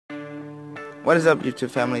What is up,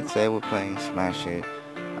 YouTube family? Today we're playing Smash It.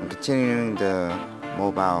 I'm continuing the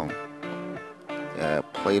mobile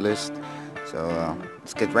playlist, so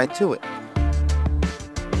let's get right to it.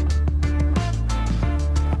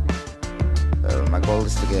 My goal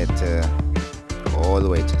is to get all the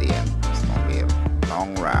way to the end. It's gonna be a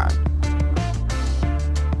long ride.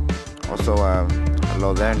 Also,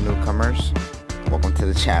 hello there, newcomers. Welcome to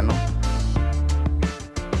the channel.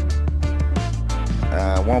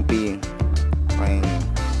 Won't be playing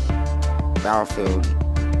Battlefield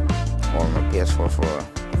on my PS4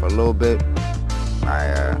 for a little bit.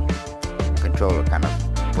 My controller kind of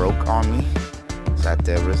broke on me, so I had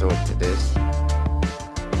to resort to this.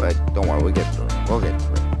 But don't worry, we'll get through it. We'll get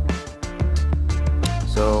through it.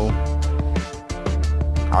 So,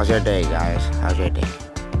 how's your day, guys? How's your day?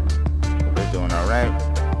 Hope you're doing alright.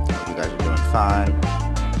 Hope you guys are doing fine.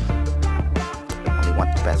 Only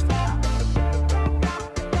want the best for you.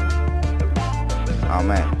 Oh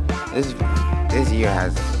man, this year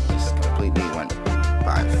has just completely went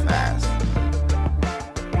by fast.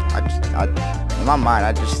 In my mind,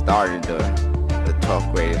 I just started the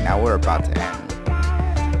 12th grade, and now we're about to end.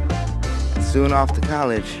 And soon off to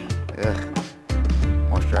college. Ugh,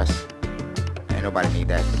 more stress. Ain't nobody need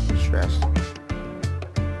that stress.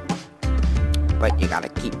 But you gotta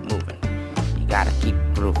keep moving. You gotta keep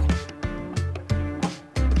moving.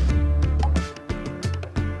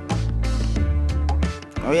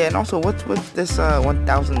 Oh yeah, and also, what's with this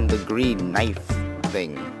 1,000-degree knife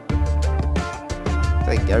thing? It's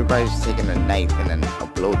like everybody's taking a knife and then a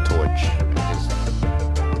blowtorch and just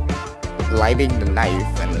lighting the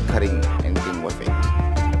knife and cutting anything with it.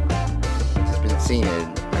 I've just been seeing it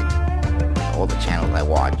like all the channels I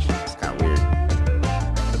watch. It's kind of weird.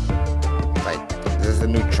 Like, is this a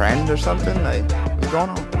new trend or something? Like, what's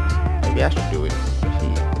going on? Maybe I should do it.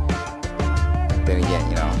 Then again,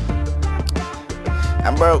 you know,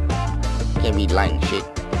 I'm broke. Can't be lighting shit.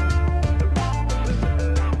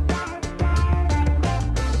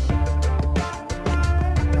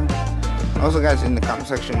 Also, guys, in the comment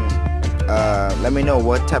section, let me know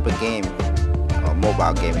what type of game, or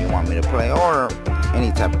mobile game, you want me to play, or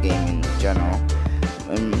any type of game in general.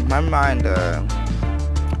 In my mind, I'm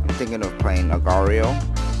thinking of playing Agario.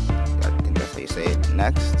 I think that's how you say it.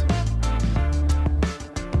 Next,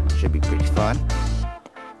 should be pretty fun.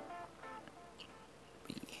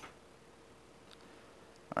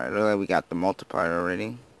 Alright, look like we got the multiplier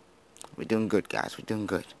already. We're doing good, guys. We're doing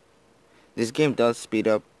good. This game does speed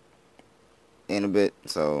up in a bit,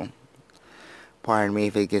 so pardon me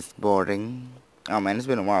if it gets boring. Oh man, it's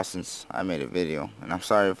been a while since I made a video, and I'm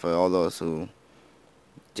sorry for all those who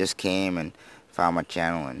just came and found my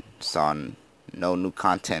channel and saw no new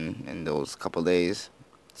content in those couple days.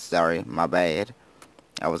 Sorry, my bad.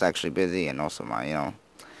 I was actually busy, and also my,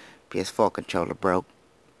 PS4 controller broke.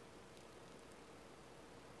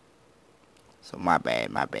 So my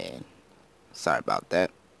bad, my bad. Sorry about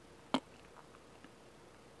that.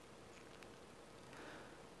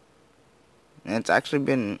 And it's actually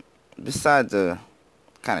been, besides a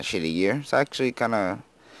kind of shitty year, it's actually kind of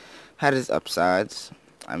had its upsides.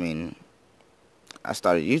 I mean, I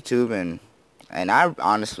started YouTube, and I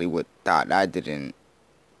honestly thought I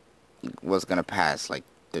was gonna pass like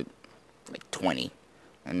 20,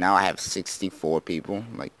 and now I have 64 people.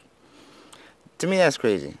 Like, to me, that's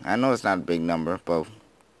crazy. I know it's not a big number, but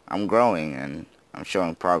I'm growing and I'm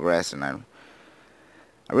showing progress, and I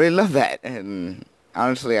really love that. And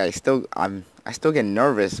honestly, I still get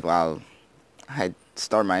nervous while I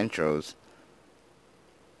start my intros.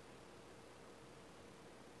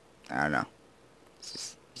 I don't know.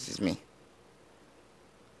 It's just me.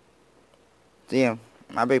 So yeah,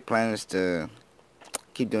 my big plan is to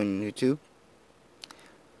keep doing YouTube.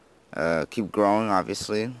 Keep growing,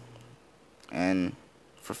 obviously. And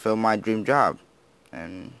fulfill my dream job.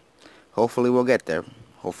 And hopefully we'll get there.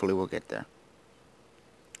 Hopefully we'll get there.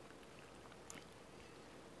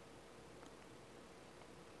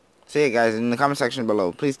 So yeah, guys, in the comment section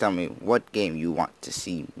below, please tell me what game you want to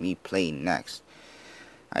see me play next.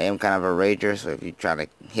 I am kind of a rager, so if you try to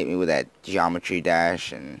hit me with that Geometry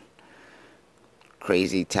Dash and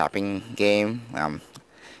crazy tapping game, I'm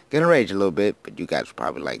gonna rage a little bit, but you guys will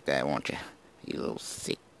probably like that, won't you? You little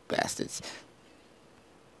sick bastards.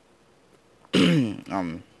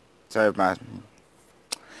 Sorry if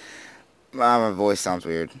my voice sounds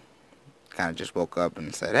weird. Kind of just woke up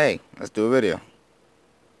and said, hey, let's do a video.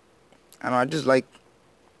 I don't know, I just like,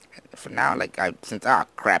 for now, like,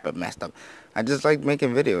 crap, it messed up. I just like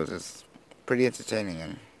making videos. It's pretty entertaining,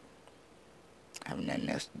 and I have nothing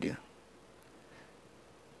else to do.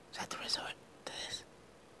 So I have to resort to this.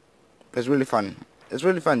 But it's really fun. it's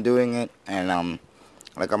really fun doing it. And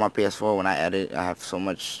like on my PS4, when I edit, I have so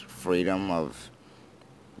much freedom of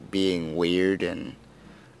being weird and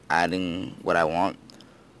adding what I want.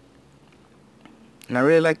 And I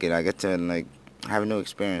really like it. I get to like have new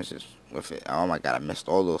experiences with it. Oh my god, I missed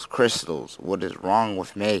all those crystals. What is wrong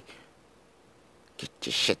with me? Get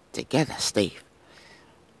your shit together, Steve.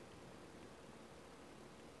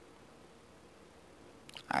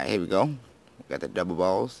 Alright, here we go. We got the double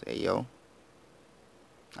balls. Hey, yo.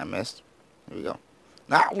 I missed. Here we go.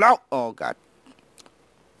 No, no! Oh, God.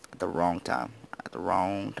 At the wrong time. At the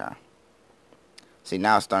wrong time. See,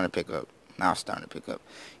 now it's starting to pick up. Now it's starting to pick up.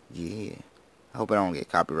 Yeah. I hope I don't get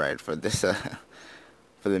copyrighted for this,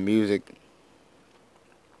 for the music.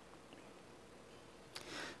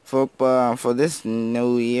 For this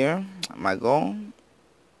new year, my goal,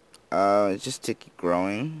 is just to keep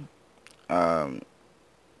growing.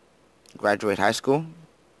 Graduate high school,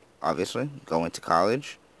 obviously. Go into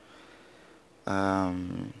college.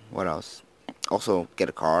 What else? Also, get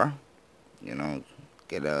a car. You know,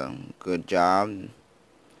 get a good job.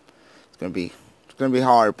 It's gonna be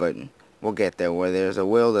hard, but we'll get there. Where there's a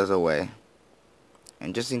will, there's a way.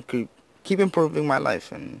 And just keep improving my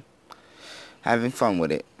life and having fun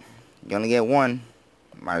with it. You only get one.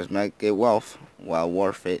 Might as well get wealth. Well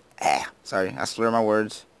worth it. Sorry, I slur my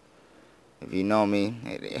words. If you know me,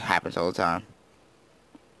 it happens all the time.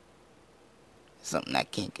 It's something I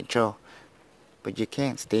can't control. But you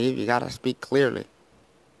can't, Steve. You gotta speak clearly.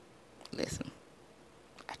 Listen,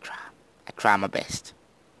 I try. I try my best.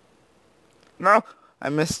 No, I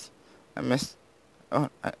missed. Oh,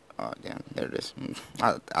 oh damn, there it is.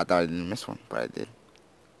 I thought I didn't miss one, but I did.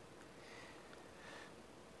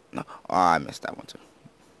 No, oh, I missed that one too.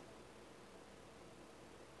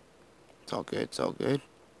 It's all good. It's all good.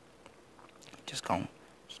 Just gonna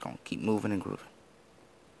keep moving and grooving.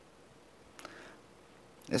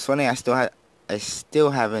 It's funny. I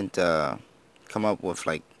still haven't come up with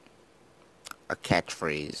like a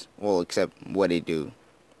catchphrase. Well, except what they do.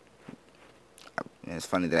 It's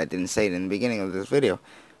funny that I didn't say it in the beginning of this video.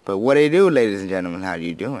 But what they do, ladies and gentlemen, how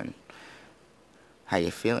you doing? How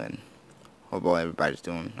you feeling? Hope everybody's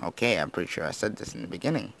doing okay. I'm pretty sure I said this in the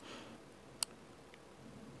beginning.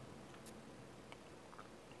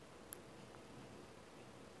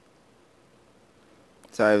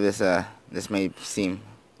 Sorry if this may seem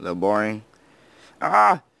a little boring.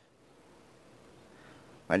 I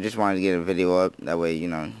just wanted to get a video up. That way, you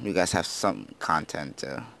know, you guys have some content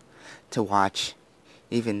to watch.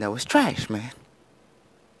 Even though it's trash, man.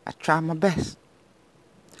 I try my best.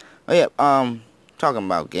 Oh yeah, talking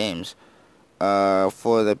about games.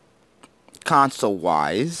 For the console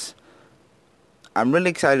wise, I'm really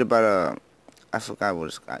excited about I forgot what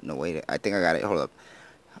it's got. No wait, I think I got it. Hold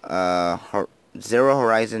up. Zero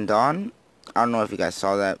Horizon Dawn. I don't know if you guys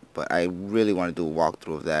saw that, but I really want to do a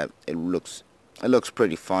walkthrough of that. It looks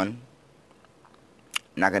pretty fun.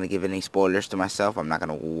 I'm not gonna give any spoilers to myself. I'm not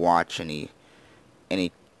gonna watch any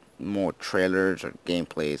more trailers or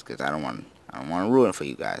gameplays because I don't want to ruin it for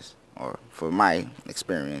you guys or for my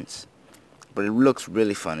experience. But it looks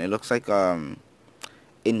really fun. It looks like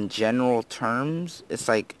in general terms, it's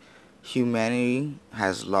like humanity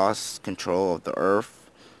has lost control of the earth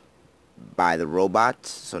by the robots.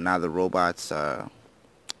 So now the robots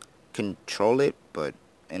control it, but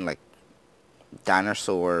in like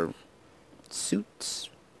dinosaur suits,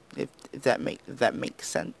 if that makes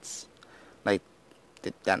sense. Like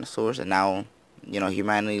the dinosaurs, and now, you know,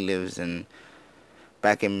 humanity lives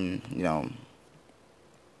back in, you know,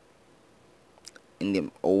 in the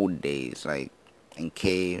old days, like in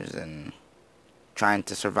caves and trying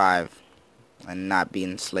to survive and not be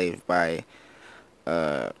enslaved by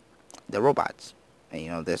the robots. And you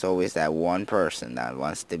know, there's always that one person that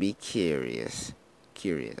wants to be curious.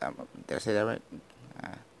 Did I say that right?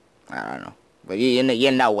 I don't know, but you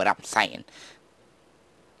know what I'm saying.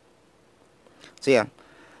 So yeah,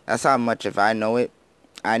 that's how much if I know it.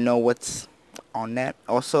 I know what's on that.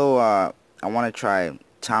 Also, I want to try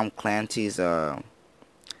Tom Clancy's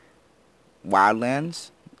Wildlands.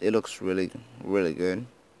 It looks really good.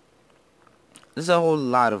 There's a whole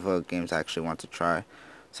lot of games I actually want to try,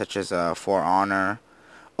 such as For Honor.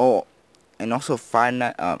 Oh, and also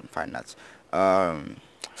Friday the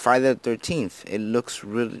 13th. It looks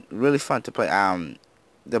really fun to play.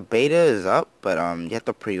 The beta is up, but you have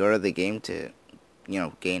to pre-order the game to, you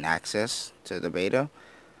know, gain access to the beta.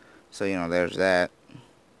 So, you know, there's that.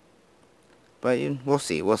 But we'll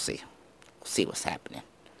see. We'll see what's happening.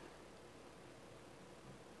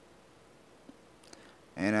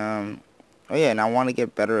 And oh yeah, and I want to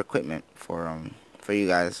get better equipment for you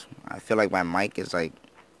guys. I feel like my mic is like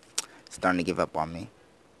starting to give up on me.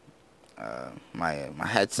 My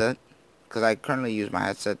headset, because I currently use my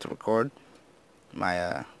headset to record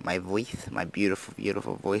my voice, my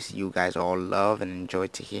beautiful voice you guys all love and enjoy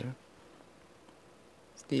to hear.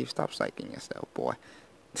 Steve, stop psyching yourself, boy.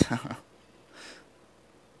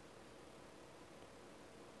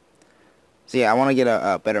 So yeah, I want to get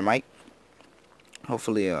a better mic.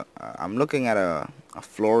 Hopefully, I'm looking at a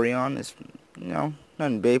Florion. It's,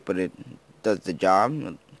 nothing big, but it does the job.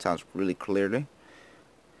 It sounds really clearly.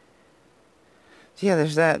 So yeah,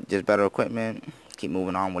 there's that. Just better equipment. Keep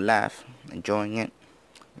moving on with life. Enjoying it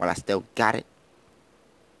while I still got it.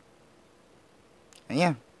 And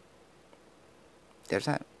yeah, there's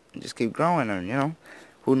that. Just keep growing, and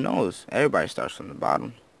who knows? Everybody starts from the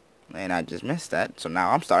bottom. And I just missed that, so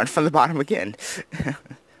now I'm starting from the bottom again. God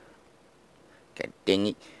dang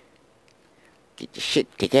it. Get your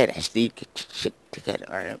shit together, Steve. Get your shit together.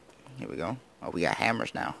 Alright, here we go. Oh, we got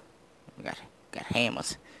hammers now. We got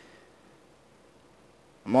hammers.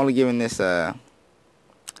 I'm only giving this a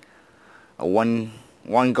one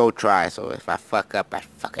go try, so if I fuck up, I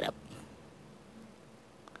fuck it up.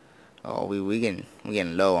 Oh, we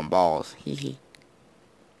getting low on balls. Hee hee.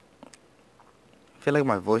 I feel like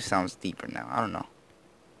my voice sounds deeper now. I don't know.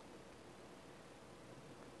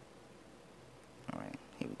 Alright,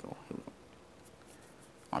 here we go.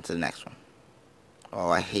 On to the next one.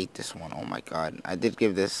 Oh, I hate this one. Oh my god. I did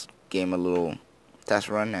give this game a little test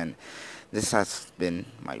run, and this has been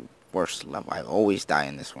my worst level. I always die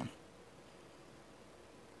in this one.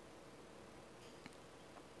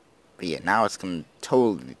 But yeah, now it's gonna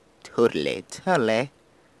totally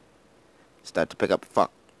start to pick up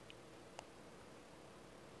fuck.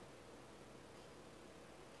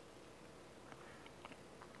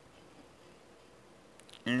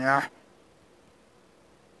 Nah.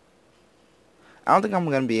 I don't think I'm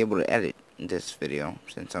gonna be able to edit this video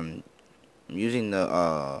since I'm using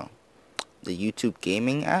the YouTube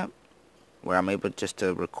gaming app where I'm able just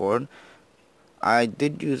to record. I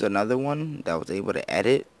did use another one that was able to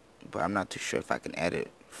edit, but I'm not too sure if I can edit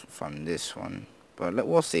from this one. But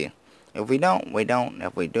we'll see. If we don't, we don't.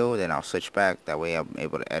 If we do, then I'll switch back. That way I'm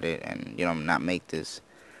able to edit and not make this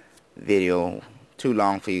video too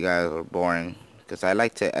long for you guys or boring. Because I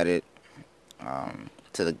like to edit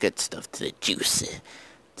to the good stuff, to the juicy,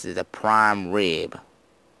 to the prime rib.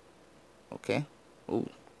 Okay. Ooh.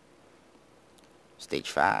 Stage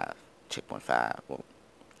 5. Checkpoint 5. Well,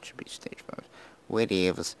 should be stage 5.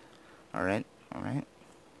 Whatevers. Alright.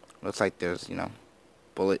 Looks like there's,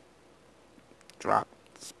 bullet drop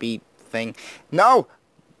speed thing. No!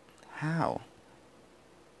 How?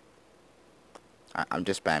 I'm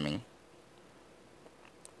just spamming.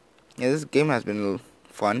 Yeah, this game has been a little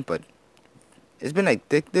fun, but it's been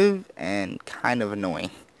addictive and kind of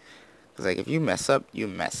annoying. Because, like, if you mess up, you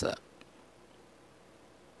mess up.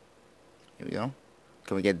 Here we go.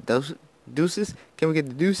 Can we get those deuces? Can we get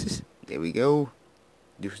the deuces? There we go.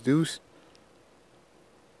 Deuce.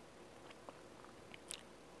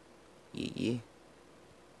 Yeah.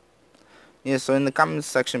 Yeah, so in the comments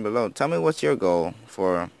section below, tell me what's your goal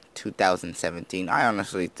for 2017. I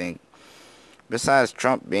honestly think, besides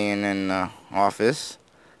Trump being in office,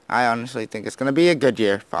 I honestly think it's going to be a good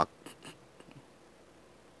year. Fuck.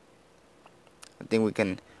 I think we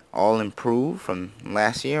can all improve from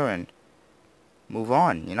last year and move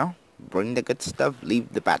on, Bring the good stuff,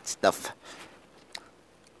 leave the bad stuff.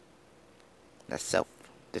 That's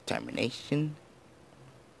self-determination.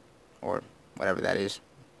 Or whatever that is.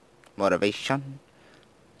 Motivation.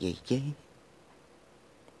 Yeah.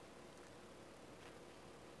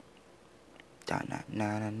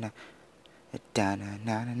 Da-na-na-na-na.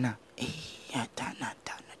 Da-na-na-na-na.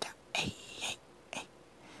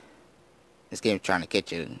 This game's trying to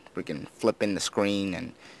get you, freaking flipping the screen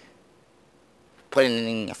and putting it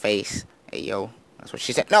in your face. Hey, yo. That's what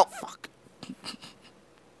she said. No, fuck.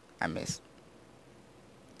 I missed.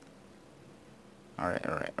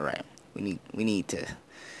 Alright. We need to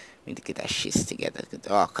get that shit together.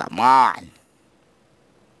 Oh, come on.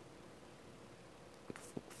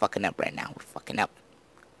 We're fucking up right now. We're fucking up.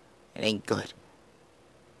 It ain't good.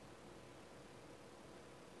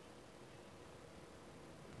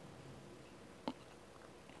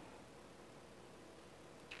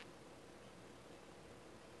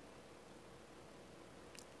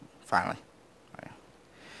 Finally. Right.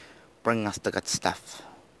 Bring us the good stuff.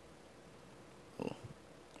 Ooh.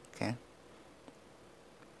 Okay.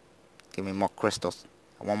 Give me more crystals.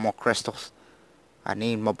 I want more crystals. I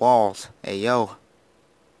need more balls. Hey, yo.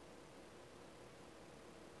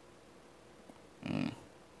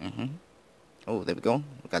 Oh, there we go.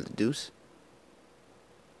 We got the deuce.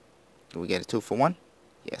 Do we get a 2 for 1?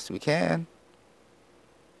 Yes, we can.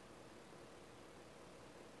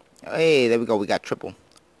 Hey, there we go. We got triple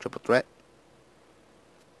threat.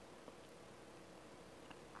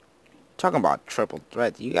 Talking about triple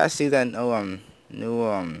threat. You guys see that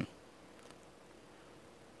new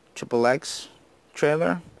Triple X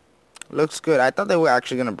trailer? Looks good. I thought they were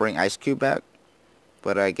actually gonna bring Ice Cube back,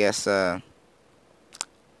 but I guess forgot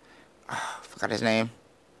his name.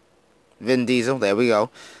 Vin Diesel. There we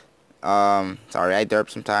go. Sorry, I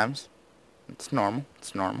derp sometimes. It's normal.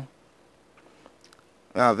 It's normal.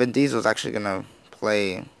 Vin Diesel's actually gonna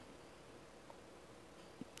play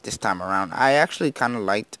this time around. I actually kind of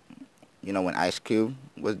liked, when Ice Cube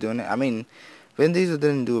was doing it. I mean, Vin Diesel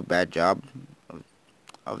didn't do a bad job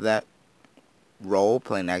of that role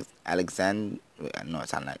playing Alexander. No,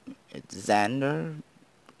 it's not like it's Xander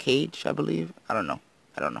Cage, I believe. I don't know.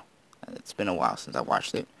 It's been a while since I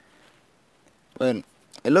watched it, but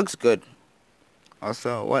it looks good.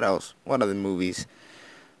 Also, what else? What other movies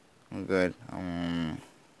are good? I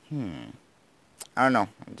don't know.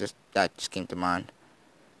 That just came to mind.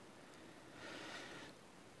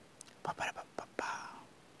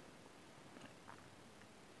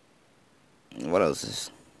 What else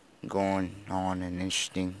is going on and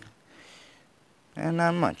interesting? And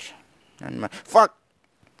not much. Not much. Fuck!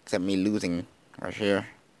 Except me losing right here.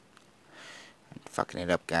 I'm fucking it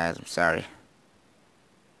up, guys. I'm sorry.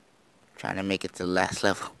 Trying to make it to the last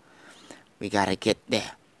level. We gotta get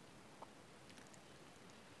there.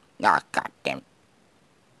 Ah, god damn it.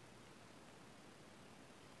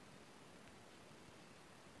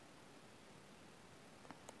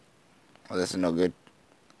 Oh, this is no good.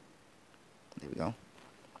 There we go.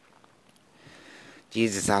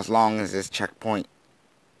 Jesus, how long is this checkpoint?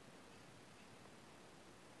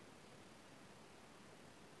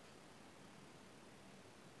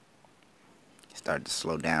 Started to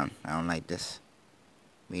slow down. I don't like this.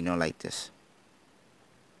 We don't like this.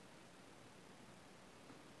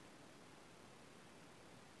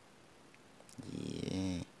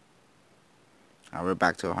 Yeah. Alright, we're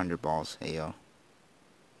back to 100 balls. Hey, yo.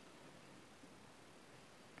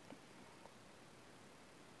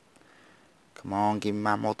 Come on, give me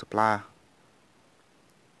my multiplier.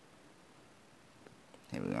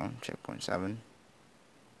 Here we go. Checkpoint 7.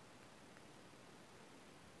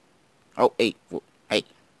 Oh, 8. Hey.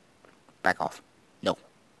 Back off. No.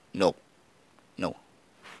 No. No.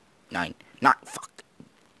 9. Not. Fuck.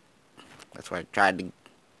 That's why I tried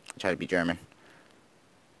to be German.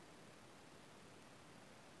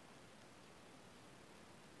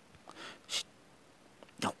 Shh.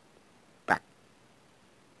 No. Back.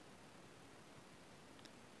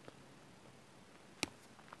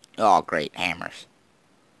 Oh, great. Hammers.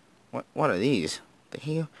 What are these? The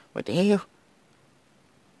hell? What the hell?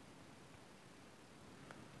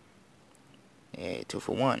 Yeah, 2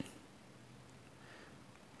 for 1.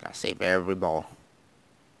 Gotta save every ball.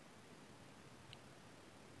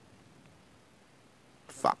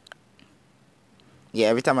 Fuck. Yeah,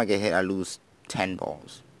 every time I get hit, I lose 10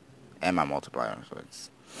 balls. And my multiplier, so it's...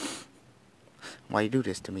 Why you do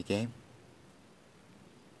this to me, game?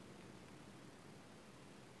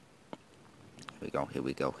 Here we go, here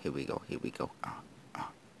we go, here we go, here we go.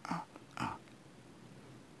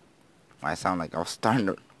 Why I sound like I was starting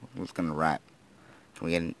to... I was gonna rap. Can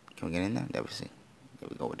we get in there? There we see. There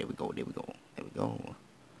we go, there we go, there we go, there we go.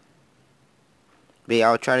 But yeah,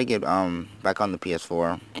 I'll try to get back on the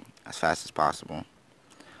PS4 as fast as possible.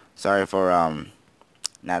 Sorry for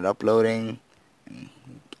not uploading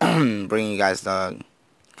and bringing you guys the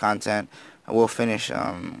content. I will finish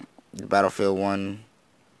the Battlefield 1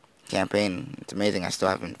 campaign. It's amazing I still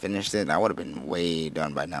haven't finished it. I would have been way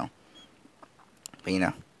done by now.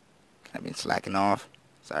 But I've been slacking off.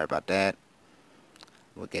 Sorry about that.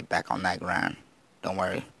 We'll get back on that grind. Don't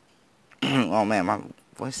worry. Oh man, my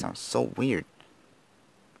voice sounds so weird.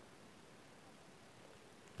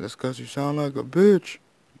 That's because you sound like a bitch.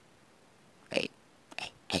 Hey.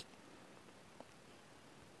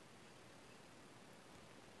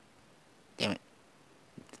 Damn it.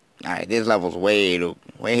 Alright, this level's way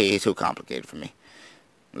too complicated for me.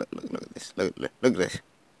 Look at this. Look at this.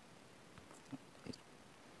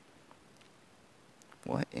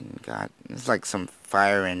 What in God? It's like some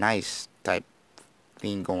fire and ice type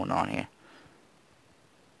thing going on here.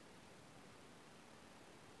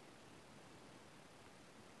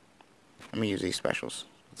 Let me use these specials.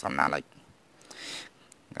 So I'm not like...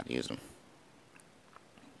 Gotta use them.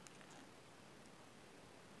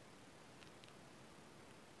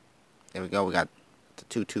 There we go. We got the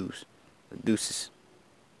 2 2s. The deuces.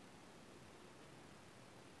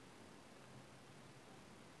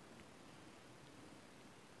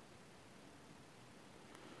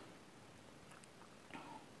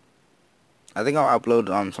 I think I'll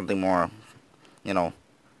upload something more, you know,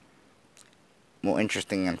 more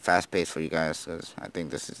interesting and fast paced for you guys, because I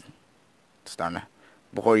think this is starting to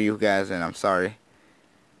bore you guys, and I'm sorry.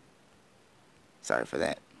 Sorry for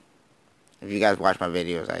that. If you guys watch my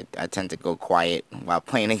videos, I tend to go quiet while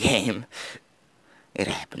playing a game. It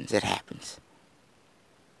happens, it happens.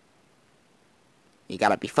 You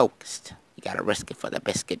gotta be focused. You gotta risk it for the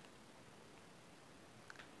biscuit.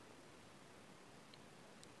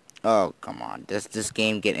 Oh, come on. Does this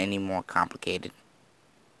game get any more complicated?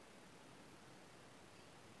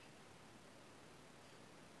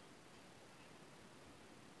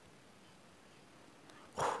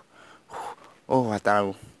 Oh, I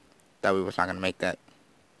thought we was not gonna make that.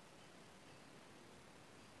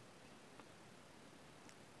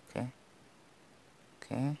 Okay.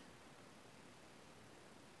 Okay.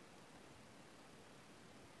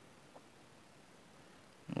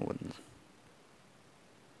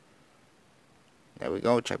 There we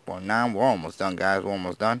go. Checkpoint 9. We're almost done, guys. We're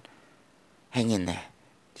almost done. Hang in there.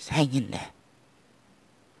 Just hang in there.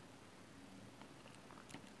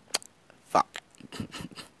 Fuck.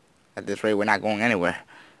 At this rate, we're not going anywhere.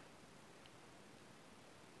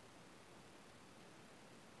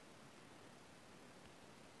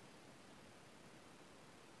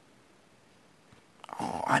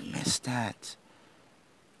 Oh, I missed that.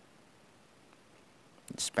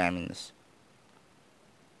 Spamming this.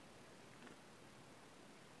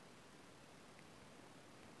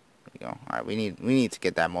 There we go. Alright, we need to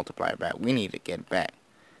get that multiplier back. We need to get it back.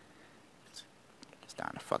 It's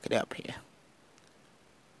starting to fuck it up here.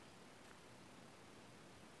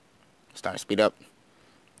 Starting to speed up.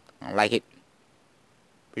 I don't like it.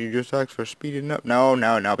 But you just asked for speeding up. No,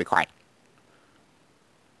 no, no, be quiet.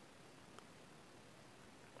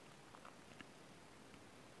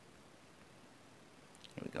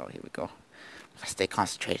 Here we go, here we go. If I stay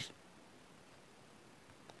concentrated.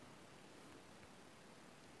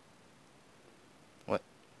 What?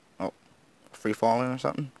 Oh, free falling or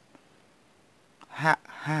something? How?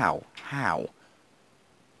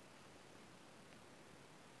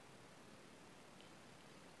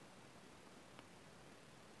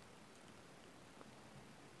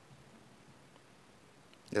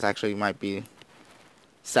 This actually might be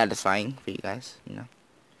satisfying for you guys, you know?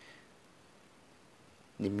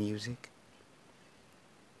 The music.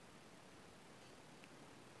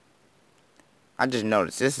 I just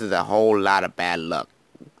noticed this is a whole lot of bad luck.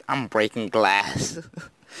 I'm breaking glass.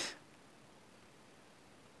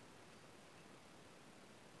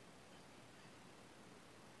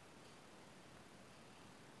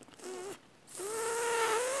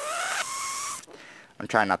 I'm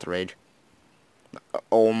trying not to rage.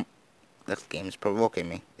 Oh, this game's provoking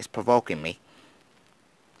me. It's provoking me.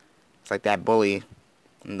 It's like that bully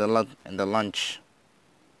in the lunch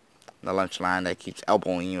line that keeps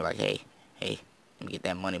elbowing you like, hey, let me get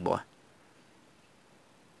that money, boy.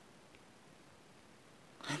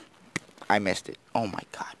 I missed it. Oh my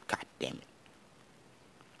god. God damn it.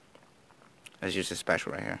 Let's use this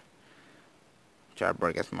special right here. Try to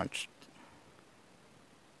break as much.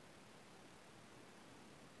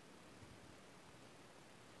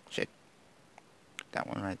 Shit. That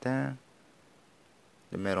one right there.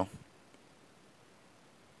 The middle.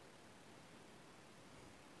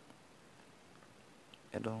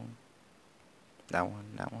 Middle. That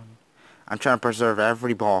one. I'm trying to preserve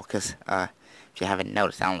every ball because, if you haven't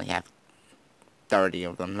noticed, I only have 30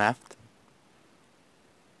 of them left.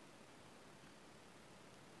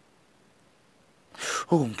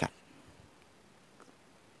 Oh, God.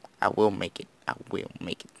 I will make it. I will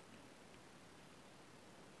make it.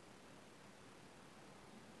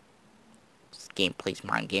 This game plays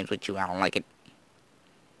mind games with you. I don't like it.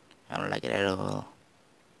 I don't like it at all.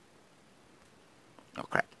 Oh,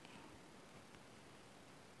 crap.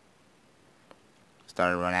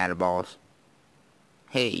 Started running out of balls.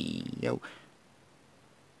 Hey, yo.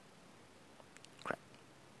 Crap.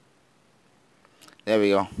 There we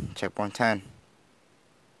go. Checkpoint 10.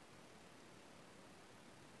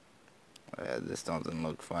 This doesn't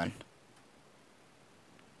look fun.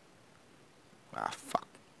 Ah, fuck.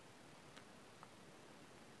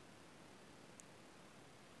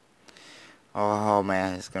 Oh,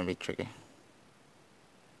 man, it's gonna be tricky.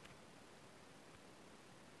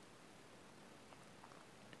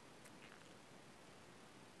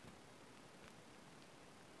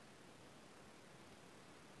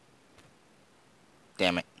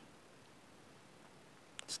 Damn it.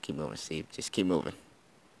 Just keep moving, Steve. Just keep moving.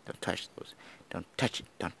 Don't touch those. Don't touch it.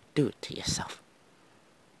 Don't do it to yourself.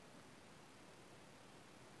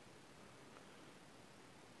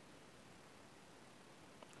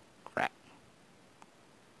 Crap.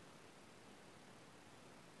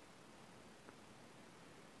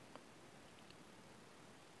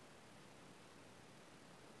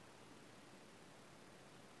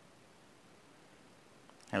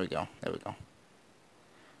 There we go. There we go.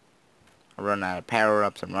 I'm running out of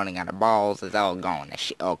power-ups. I'm running out of balls. It's all gone. That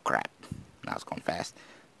shit. Oh, crap. Now it's going fast.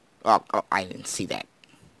 Oh, I didn't see that.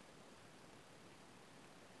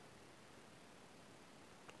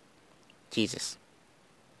 Jesus.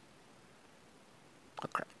 Oh,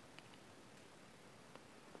 crap.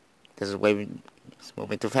 This is waving. It's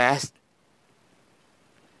moving too fast.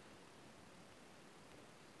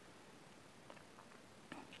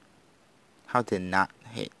 How did it not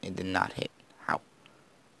hit? It did not hit. How?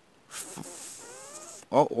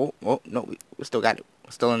 Oh, no. We still got it.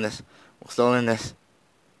 We're still in this. We're still in this.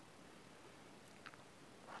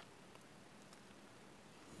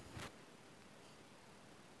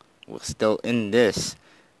 We're still in this.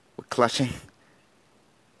 We're clutching.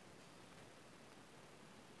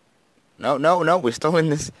 No. We're still in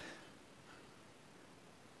this.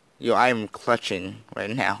 Yo, I am clutching right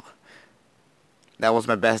now. That was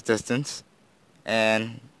my best distance.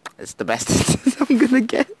 And it's the best distance I'm gonna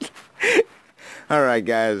get. Alright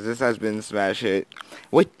guys, this has been Smash Hit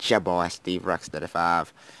with your boy Steve Rocksteady5.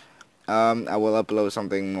 I will upload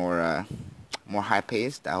something more high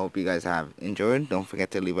paced. I hope you guys have enjoyed. Don't forget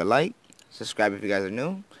to leave a like, subscribe if you guys are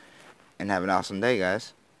new, and have an awesome day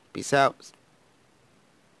guys. Peace out.